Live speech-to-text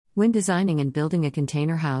When designing and building a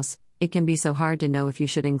container house, it can be so hard to know if you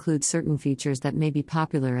should include certain features that may be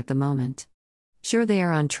popular at the moment. Sure, they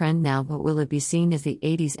are on trend now, but will it be seen as the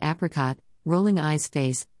 80s apricot, rolling eyes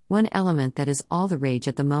face? One element that is all the rage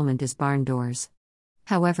at the moment is barn doors.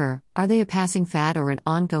 However, are they a passing fad or an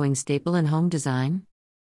ongoing staple in home design?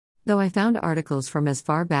 Though I found articles from as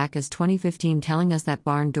far back as 2015 telling us that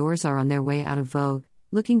barn doors are on their way out of vogue,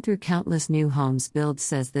 looking through countless new homes builds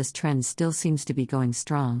says this trend still seems to be going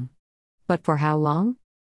strong. But for how long?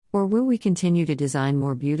 Or will we continue to design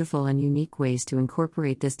more beautiful and unique ways to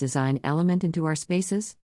incorporate this design element into our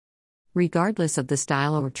spaces? Regardless of the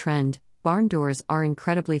style or trend, barn doors are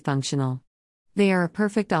incredibly functional. They are a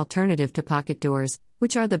perfect alternative to pocket doors,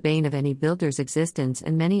 which are the bane of any builder's existence,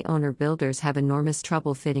 and many owner-builders have enormous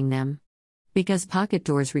trouble fitting them. Because pocket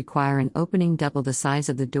doors require an opening double the size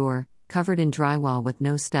of the door, covered in drywall with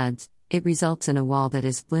no studs, it results in a wall that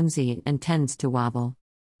is flimsy and tends to wobble.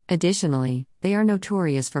 Additionally, they are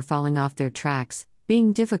notorious for falling off their tracks,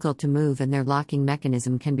 being difficult to move, and their locking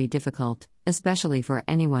mechanism can be difficult, especially for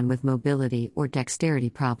anyone with mobility or dexterity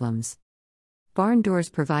problems. Barn doors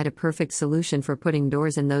provide a perfect solution for putting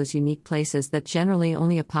doors in those unique places that generally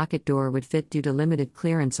only a pocket door would fit due to limited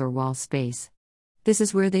clearance or wall space. This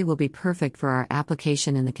is where they will be perfect for our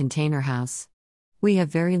application in the container house. We have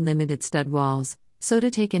very limited stud walls, so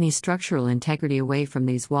to take any structural integrity away from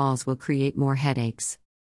these walls will create more headaches.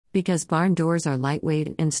 Because barn doors are lightweight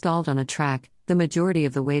and installed on a track, the majority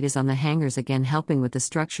of the weight is on the hangers, again helping with the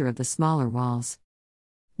structure of the smaller walls.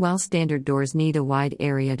 While standard doors need a wide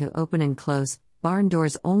area to open and close, barn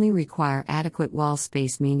doors only require adequate wall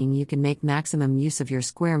space, meaning you can make maximum use of your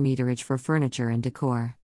square meterage for furniture and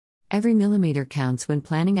decor. Every millimeter counts when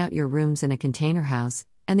planning out your rooms in a container house,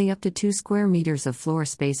 and the up to 2 square meters of floor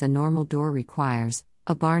space a normal door requires.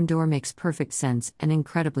 A barn door makes perfect sense and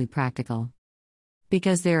incredibly practical.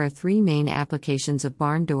 Because there are 3 main applications of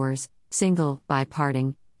barn doors: single,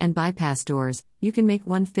 biparting, and bypass doors, you can make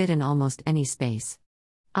one fit in almost any space.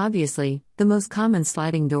 Obviously, the most common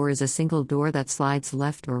sliding door is a single door that slides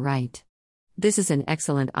left or right. This is an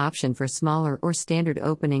excellent option for smaller or standard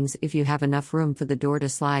openings if you have enough room for the door to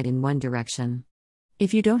slide in one direction.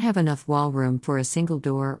 If you don't have enough wall room for a single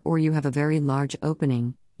door, or you have a very large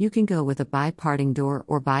opening, you can go with a biparting door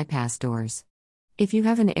or bypass doors. If you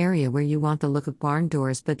have an area where you want the look of barn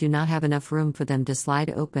doors but do not have enough room for them to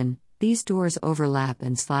slide open, these doors overlap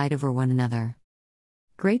and slide over one another.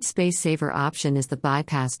 Great space saver option is the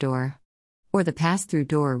bypass door, or the pass-through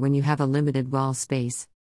door when you have a limited wall space.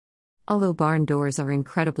 Although barn doors are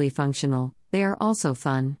incredibly functional, they are also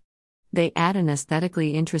fun. They add an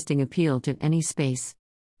aesthetically interesting appeal to any space.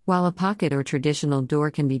 While a pocket or traditional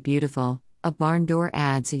door can be beautiful, a barn door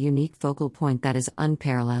adds a unique focal point that is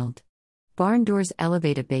unparalleled. Barn doors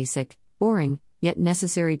elevate a basic, boring, yet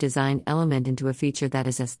necessary design element into a feature that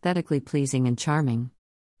is aesthetically pleasing and charming.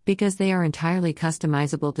 Because they are entirely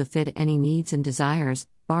customizable to fit any needs and desires,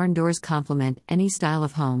 barn doors complement any style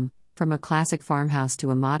of home, from a classic farmhouse to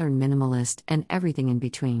a modern minimalist and everything in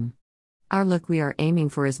between. Our look we are aiming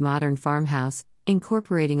for is modern farmhouse,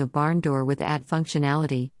 incorporating a barn door with add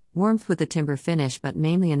functionality, warmth with a timber finish, but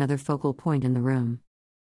mainly another focal point in the room.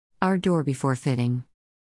 Our door before fitting.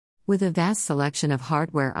 With a vast selection of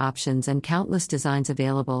hardware options and countless designs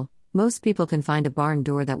available, most people can find a barn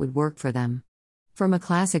door that would work for them. From a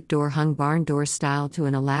classic door-hung barn door style to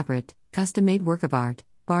an elaborate, custom-made work of art,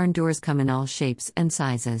 barn doors come in all shapes and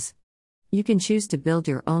sizes. You can choose to build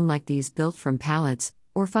your own like these built from pallets,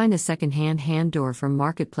 or find a second-hand hand door from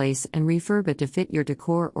Marketplace and refurb it to fit your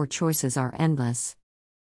decor, or choices are endless.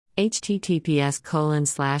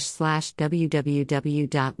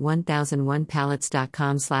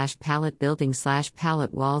 https://www.1001pallets.com/pallet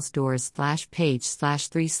building/pallet walls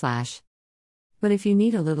doors/page/3/ But if you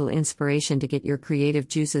need a little inspiration to get your creative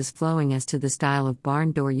juices flowing as to the style of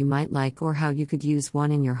barn door you might like or how you could use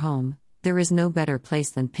one in your home, there is no better place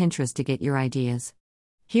than Pinterest to get your ideas.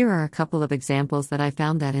 Here are a couple of examples that I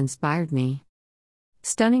found that inspired me.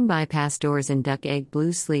 Stunning bypass doors in duck egg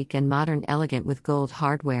blue, sleek and modern, elegant with gold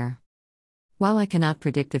hardware. While I cannot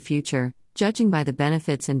predict the future, judging by the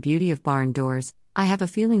benefits and beauty of barn doors, I have a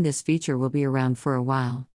feeling this feature will be around for a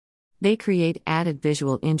while. They create added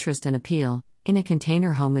visual interest and appeal. In a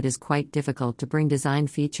container home, it is quite difficult to bring design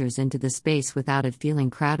features into the space without it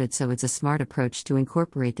feeling crowded, so it's a smart approach to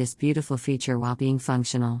incorporate this beautiful feature while being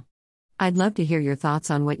functional. I'd love to hear your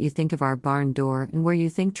thoughts on what you think of our barn door and where you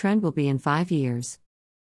think trend will be in 5 years.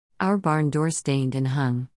 Our barn door stained and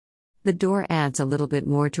hung. The door adds a little bit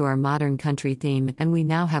more to our modern country theme, and we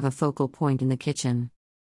now have a focal point in the kitchen.